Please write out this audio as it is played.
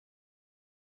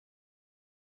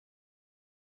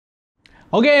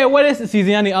Okay, what is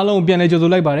season ni along pian le jo so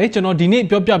lai ba de chano di ni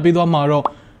pyo pya pe twa ma ro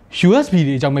USB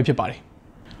တွေအကြောင်းပဲဖြစ်ပါတယ်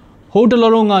ဟိုတလော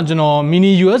တော့ကကျွန်တော်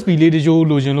mini USB လေးတကြိုး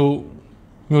လိုချင်လို့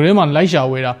မျိုးထဲမှာလိုက်ရှာ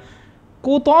ဝဲတာ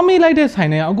ကိုသွားမေးလိုက်တဲ့ဆိုင်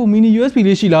တွေကအခု mini USB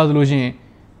လေးရှိလားဆိုလို့ရှိရင်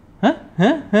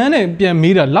ဟမ်နဲ့ပြန်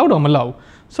မေးတာလောက်တော့မလောက်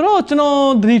ဆိုတော့ကျွန်တော်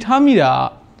သတိထားမိတာ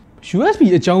USB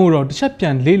အကြောင်းကိုတော့တစ်ချက်ပြ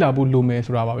န်လေ့လာဖို့လိုမယ်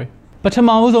ဆိုတာပါပဲပထမ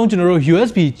ဆုံးကျွန်တော်တို့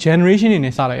USB generation တွေ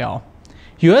နဲ့စလိုက်အောင်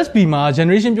USB မှာ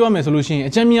generation ပြောရမယ်ဆိုလို့ရှိရင်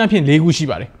အကြမ်းများဖြင့်၄ခုရှိ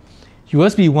ပါတယ်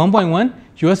USB 1.1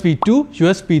 USB 2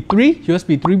 USB 3 USB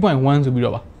 3.1 ဆိုပြီး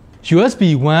တော့ပါ USB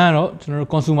 1ကတော့ကျွန်တော်တို့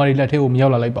consumer တွေလက်ထဲကိုမရော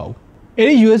က်လာလိုက်ပါဘူးအဲ့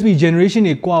ဒီ USB generation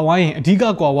တွေကွာဝိုင်းရင်အဓိက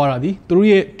ကွာဝါတာဒီသူတို့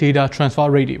ရဲ့ data transfer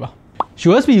rate တွေပါ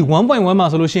USB 1.1 မှာ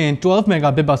ဆိုလို့ရှိရင်12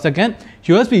 megabit per second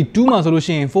USB 2 မှာဆိုလို့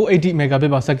ရှိရင်480 megabit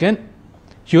per second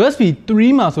USB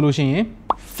 3 မှာဆိုလို့ရှိရင်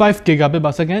5 gigabit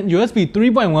per second USB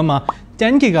 3.1 မှာ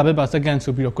10 gigabit per second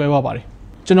ဆိုပြီးတော့ကွဲသွားပါတယ်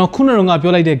ကျွန်တော်ခုနက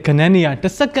ပြောလိုက်တဲ့ကဏ္ဍနေရတ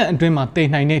စ်စက္ကန့်အတွင်းမှာတင်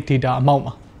နိုင်တဲ့ data အမောက်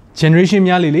ပါ generation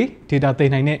များလေ data တ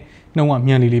င်နိုင်တဲ့နှုန်းက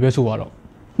မြန်လေပဲဆိုတော့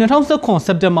2019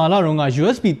 September လတုန်းက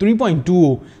USB 3.2 ကို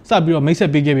စပြီးတော့မိတ်ဆက်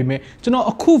ပေးခဲ့ပေမဲ့ကျွန်တော်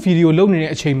အခုဗီဒီယိုလုပ်နေ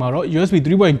တဲ့အချိန်မှာတော့ USB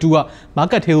 3.2 က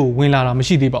market ထဲကိုဝင်လာတာမ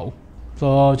ရှိသေးပါဘူးဆို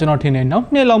တော့ကျွန်တော်ထင်တယ်နောက်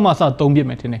နှစ်လောက်မှစသုံးပြ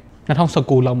မယ်ထင်တယ်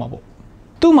2019လောက်မှာပေါ့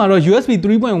သူ့မှာတော့ USB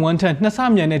 3.1 ထက်နှစ်ဆ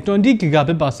မြန်တဲ့20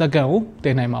 gigabit per second ကိုတ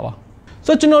င်နိုင်မှာပါ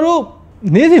ဆိုတော့ကျွန်တော်တို့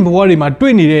နေ့စဉ်ဘဝတွေမှာ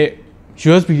တွေ့နေတဲ့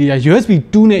USB တွေက USB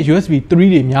 2 နဲ့ USB 3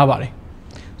 တွေများပါတယ်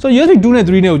ဆိုတော့ USB 2 နဲ့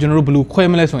 3 နဲ့ကိုကျွန်တော်တို့ဘယ်လိုခွဲ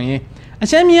မလဲဆိုရင်အ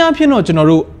ချမ်းများအဖြစ်တော့ကျွန်တော်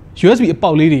တို့ USB အပေါ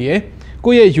က်လေးတွေရယ်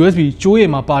ကိုယ့်ရဲ့ USB ကျိုးရည်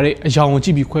မှာပါတဲ့အရောင်ကိုကြ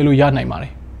ည့်ပြီးခွဲလို့ရနိုင်ပါတ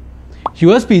ယ်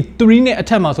USB 3 နဲ့အ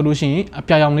ထက်မှာဆိုလို့ရှိရင်အ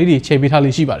ပြာရောင်လေးတွေခြေပေးထား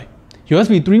လေးရှိပါတယ်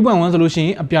USB 3.1 ဆိုလို့ရှိရ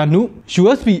င်အပြာနု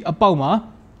USB အပေါက်မှာ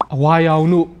အဝါရောင်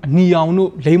တို့အနီရောင်တို့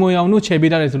လိမ္မော်ရောင်တို့ခြေ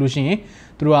ပေးထားတယ်ဆိုလို့ရှိရင်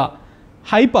သူတို့က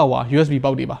high power USB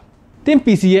ပေါက်တွေပါတင်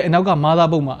PC ရဲ့အနောက်က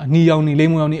motherboard မှာအနီရောင်နေလိ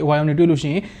မ္မော်ရောင်နေအဝါရောင်နေတွေ့လို့ရှိ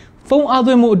ရင်ဖုန်းအား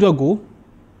သွင်းမှုအတွက်ကို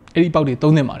အဲ့ဒီပေါက်တွေ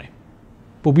သုံးသင့်ပါတယ်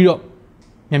ပို့ပြီးတော့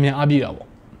မြန်အားပြည့်တာပေါ့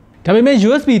ဒါပေမဲ့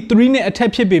USB 3 နဲ့အထက်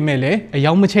ဖြစ်ပေမဲ့လည်းအ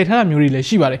ယောင်မချဲထားတာမျိုးတွေလည်း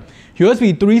ရှိပါတယ် USB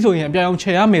 3 ဆိုရင်အပြောင်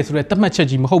ချဲရမယ်ဆိုတဲ့သတ်မှတ်ချက်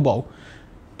ကြီးမဟုတ်ပါဘူး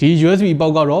ဒီ USB ပေါ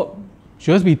က်ကတော့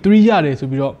USB 3 ရတယ်ဆို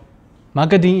ပြီးတော့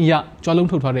marketing အရကြွားလုံး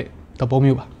ထုတ်ထားတဲ့သဘော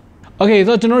မျိုးပါ Okay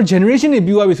ဆိုတော့ကျွန်တော်တို့ generation တွေ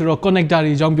ပြီးသွားပြီဆိုတော့ connector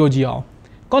တွေအကြောင်းပြောကြည့်အောင်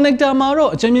connector မှာတော့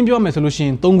အချင်းချင်းပြောရမယ်ဆိုလို့ရှိရ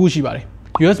င်3ခုရှိပါတယ်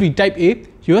USB Type A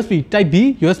USB Type B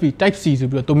USB Type C ဆို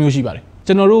ပြီးတော့3မျိုးရှိပါတယ်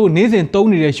ကျွန်တော်တို့နေ့စဉ်သုံး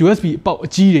နေတဲ့ USB အပေါက်အ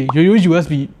ကြီးတွေရိုးရိုး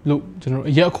USB လို့ကျွန်တော်တို့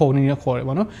အရက်အခေါ်နေနဲ့ခေါ်တယ်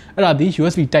ပေါ့နော်အဲ့ဒါဒီ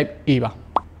USB Type A ပါ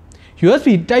USB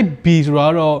Type B ဆိုတာ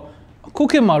တော့အခု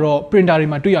ခေတ်မှာတော့ printer တွေ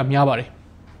မှာတွေ့ရများပါတယ်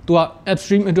သူက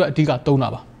upstream အတွက်အဓိကသုံးတာ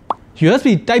ပါ USB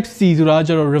Type C ဆိုတာ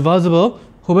ကျတော့ reversible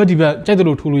ဟိုဘက်ဒီဘက်ကြိုက်တယ်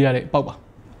လို့ထိုးလို့ရတဲ့ပေါက်ပါ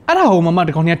အဲ့ဒါဟိုမှာတ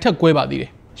ကောင်ကြီးထက်ကွဲပါသေးတ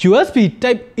ယ် USB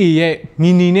Type A ရဲ့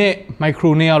mini နဲ့ micro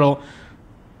နဲ့ကတော့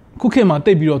ခုခေတ်မှာ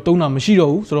တိတ်ပြီးတော့သုံးတာမရှိ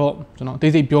တော့ဘူးဆိုတော့ကျွန်တော်အ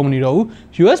သေးစိတ်ပြောမနေတော့ဘူး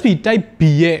USB Type B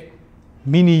ရဲ့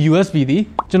mini USB ဒီ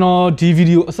ကျွန်တော်ဒီဗီ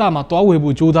ဒီယိုအစမှာတွားဝယ်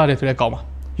ဖို့ကြိုးစားတယ်ဆိုတဲ့ကောင်ပါ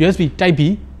USB Type B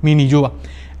mini ကြိုးပါ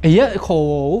အရက်အခေါ်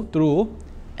ကိုသူတို့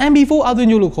MB4 အသွင်း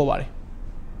ကြိုးလို့ခေါ်ပါတယ်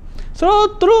ဆိုတော့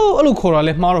သူတို့အဲ့လိုခေါ်တာ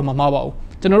လဲမှားတော့မမှားပါဘူး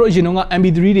ကျွန်တော်တို့အရင်တုန်းက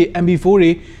MB3 တွေ MB4 တွေ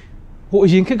ဟိုအ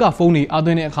ရင်ခေတ်ကဖုန်းတွေအသွ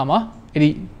င်းတဲ့အခါမှာအဲ့ဒီ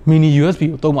mini USB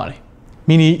ကိုသုံးပါတယ်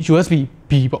mini USB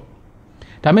B ပေါ့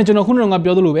ဒါပေမဲ့ကျွန်တော်ခုနက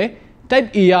ပြောသလိုပဲType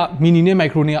A က mini နဲ့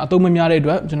micro နဲ့အသုံးမများတဲ့အ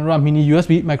တွက်ကျွန်တော်တို့က mini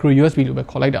USB micro USB လို့ပဲ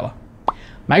ခေါ်လိုက်တာပါ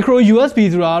micro USB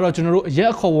ဆိုတာကတော့ကျွန်တော်တို့အရက်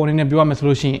အခေါ်ပေါ်နေပြောရမယ်ဆို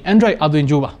လို့ရှိရင် Android အသွင်း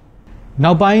ကြိုးပါ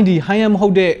နောက်ပိုင်းဒီ high end မဟု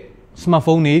တ်တဲ့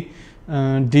smartphone တွေ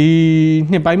ဒီ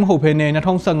နှစ်ပိုင်းမဟုတ်ဘဲနဲ့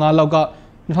2015လောက်က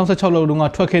2016လောက်တုန်းက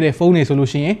ထွက်ခဲ့တဲ့ဖုန်းတွေဆိုလို့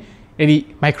ရှိရင်အဲ့ဒီ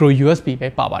micro USB ပဲ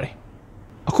ပါပါတယ်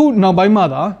အခုနောက်ပိုင်းမှာ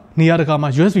သာနေရာတကာမှာ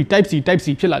USB Type C Type C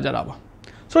ဖြစ်လာကြတာပါ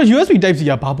ဆိုတော့ USB Type C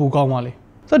ကဘာပိုကောင်းပါလဲ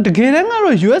ဆိုတော့တကယ်တမ်းက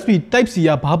တော့ USB Type C က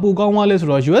ဘာပိုကောင်းသွားလဲဆို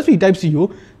တော့ USB Type C ကို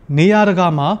နေရာတကာ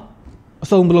မှာအ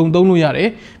စုံပလုံသုံးလို့ရတယ်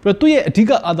ပြီးတော့သူ့ရဲ့အဓိ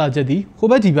ကအာသာချက်ဒီဟို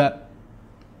ဘက်ဒီဘက်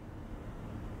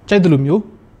ကြိုက်တယ်လို့မျိုး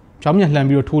ကြောင်းမြန်လှန်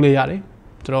ပြီးတော့ထိုးလိုက်ရတယ်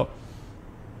ဆိုတော့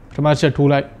ပထမချက်ထိုး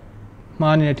လိုက်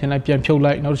မှားနေတဲ့ထင်လိုက်ပြန်ဖြုတ်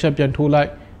လိုက်နောက်တစ်ချက်ပြန်ထိုးလိုက်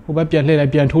ဟိုဘက်ပြန်လှည့်လို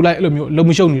က်ပြန်ထိုးလိုက်အဲ့လိုမျိုးလုံး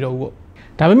မရှုပ်နေတော့ဘူးပေါ့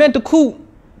ဒါပေမဲ့တခု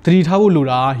သတိထားဖို့လို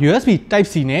တာ USB Type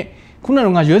C နဲ့ခုန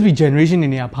က USB generation နေ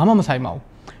နေတာဘာမှမဆိုင်ပါဘူး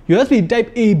USB Type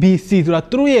A B C ဆိုတာ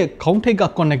သူတို့ရဲ့ခေါင်းထိပ်က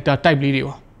connector type လေးတွေ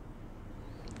ပါ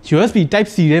USB Type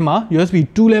C ထဲမှာ USB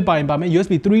 2 လဲပါရင်ပါမယ်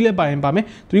USB 3 လဲပါရင်ပါမယ်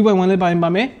 3.1 လဲပါရင်ပါ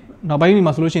မယ်နောက်ပိုင်းတွေ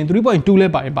မှာဆိုလို့ရှိရင် 3.2 လဲ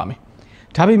ပါရင်ပါမယ်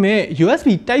ဒါပေမဲ့ USB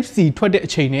Type C ထွက်တဲ့အ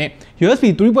ချိန်နဲ့ USB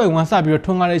 3.1 စပြီးတော့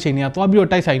ထွန်းကားတဲ့အချိန်တွေကသွားပြီးတော့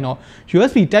တိုက်ဆိုင်တော့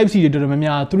USB Type C တွေတော်တော်များ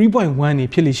များ 3.1 နေ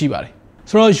ဖြစ်လိမ့်ရှိပါတယ်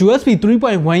ဆိုတော့ USB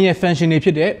 3.1 ရဲ့ function တွေဖြ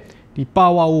စ်တဲ့ဒီ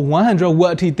power ကို100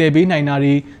 watt အထိတည်ပေးနိုင်တာ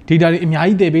တွေ data တွေအများ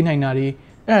ကြီးတည်ပေးနိုင်တာတွေ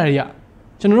အဲ့ဒါတွေက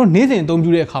ကျွန်တော်တို့နေ့စဉ်အသုံး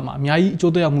ပြုတဲ့အခါမှာအများကြီးအ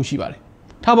ကျိုးသက်ရောက်မှုရှိပါတယ်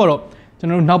ထားပါတော့ကျွန်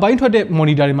တော်တို့နောက်ပိုင်းထွက်တဲ့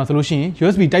monitor တွေမှာဆိုလို့ရှိရင်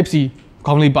USB Type C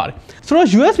ခေါင်းလေးပါတယ်ဆိုတော့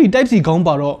USB Type C ခေါင်း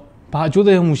ပါတော့ဘာအကျိုးသ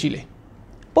က်ရောက်မှုရှိလဲ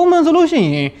ပုံမှန်ဆိုလို့ရှိ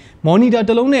ရင် monitor တ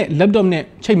စ်လုံးနဲ့ laptop နဲ့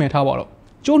ချိန်မဲ့ထားပါတော့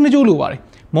ကျိုးနှစ်ကျိုးလိုပါတယ်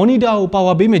monitor ကို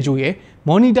power ပေးမဲ့ကျိုးရယ်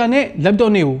monitor နဲ့ laptop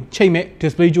နဲ့ကိုချိန်မဲ့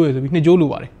display ကျိုးရယ်ဆိုပြီးနှစ်ကျိုးလို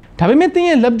ပါတယ်ဒါပေမဲ့သင်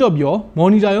ရဲ့ laptop ရော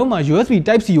monitor ရောမှာ USB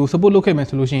Type C ကို support လုပ်ခဲ့မယ်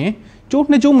ဆိုလို့ရှိရင်ကျိုး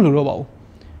နှစ်ကျိုးမလိုတော့ပါဘူး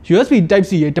USB Type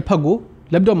C ရဲ့တစ်ဖက်ကို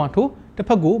laptop မှာထိုးတစ်ဖ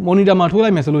က်ကို monitor မှာထိုး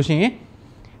လိုက်မယ်ဆိုလို့ရှိရင်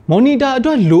monitor အတွ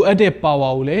က်လိုအပ်တဲ့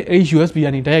power ကိုလည်းအဲ့ USB က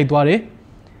နေတိုက်ရိုက်သွားတယ်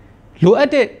လိုအပ်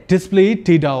တဲ့ display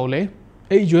data ကိုလည်း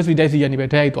အဲ့ USB Type C ကနေပဲ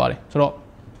တိုက်ရိုက်သွားတယ်ဆိုတော့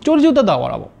ကျိုးတစ်ကျိုးတက်တာ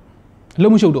သွားတာပေါ့အ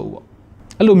လုံးမရှုပ်တော့ဘူးပေါ့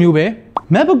အဲ့လိုမျိုးပဲ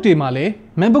MacBook တွေမှာလည်း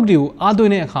MacBook တွေကိုအားသွ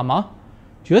င်းတဲ့အခါမှာ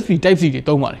USB Type C တွေ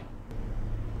သုံးပါတယ်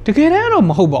တကယ်တမ်းကတော့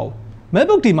မဟုတ်ပါဘူး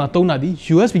MacBook တွေမှာသုံးတာဒီ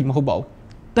USB မဟုတ်ပါဘူး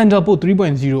Thunderbolt 3.0 ပါ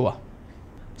ဆိုတော့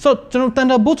ကျွန်တော်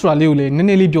Thunderbolt ဆိုတာလေးကိုလည်းနည်း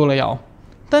နည်းလေးပြောလိုက်ရအောင်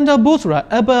Thunderbolt ဆိုတာ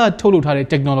Apple ကထုတ်လုပ်ထားတဲ့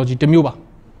technology တစ်မျိုးပါ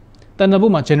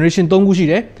Thunderbolt မှာ generation 3 ခုရှိ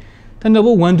တယ်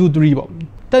Thunderbolt 1 2 3ပေါ့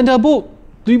Thunderbolt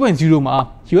 3.0 မှာ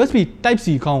USB Type C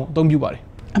ခေါင်းကိုအသုံးပြုပါတယ်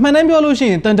အမှန်တမ်းပြောလို့ရှိ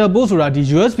ရင် Thunderbolt ဆိုတာဒီ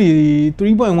USB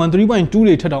 3.1 3.2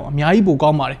 တွေထက်တောင်အများကြီးပိုကော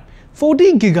င်းပါတယ်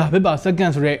40 gigabit per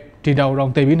second ဆိုတဲ့ data ကိုတော့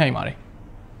တည်ပေးနိုင်ပါတယ်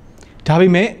ဒါပေ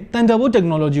မဲ့ Thunderbolt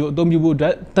technology ကိုအသုံးပြုဖို့အတွ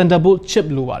က် Thunderbolt chip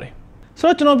လိုပါတယ်ဆို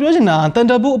တော့ကျွန်တော်ပြောချင်တာက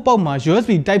Thunderbolt အပေါက်မှာ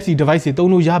USB Type C device တွေ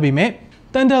သုံးလို့ရပေမဲ့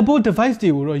Thunderbolt device တွေ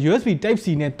ကိုတော့ USB Type C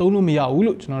နဲ့သုံးလို့မရဘူး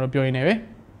လို့ကျွန်တော်တို့ပြောရင်းနေပဲ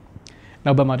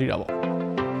နောက်ဘက်မှာတွေ့တာပေါ့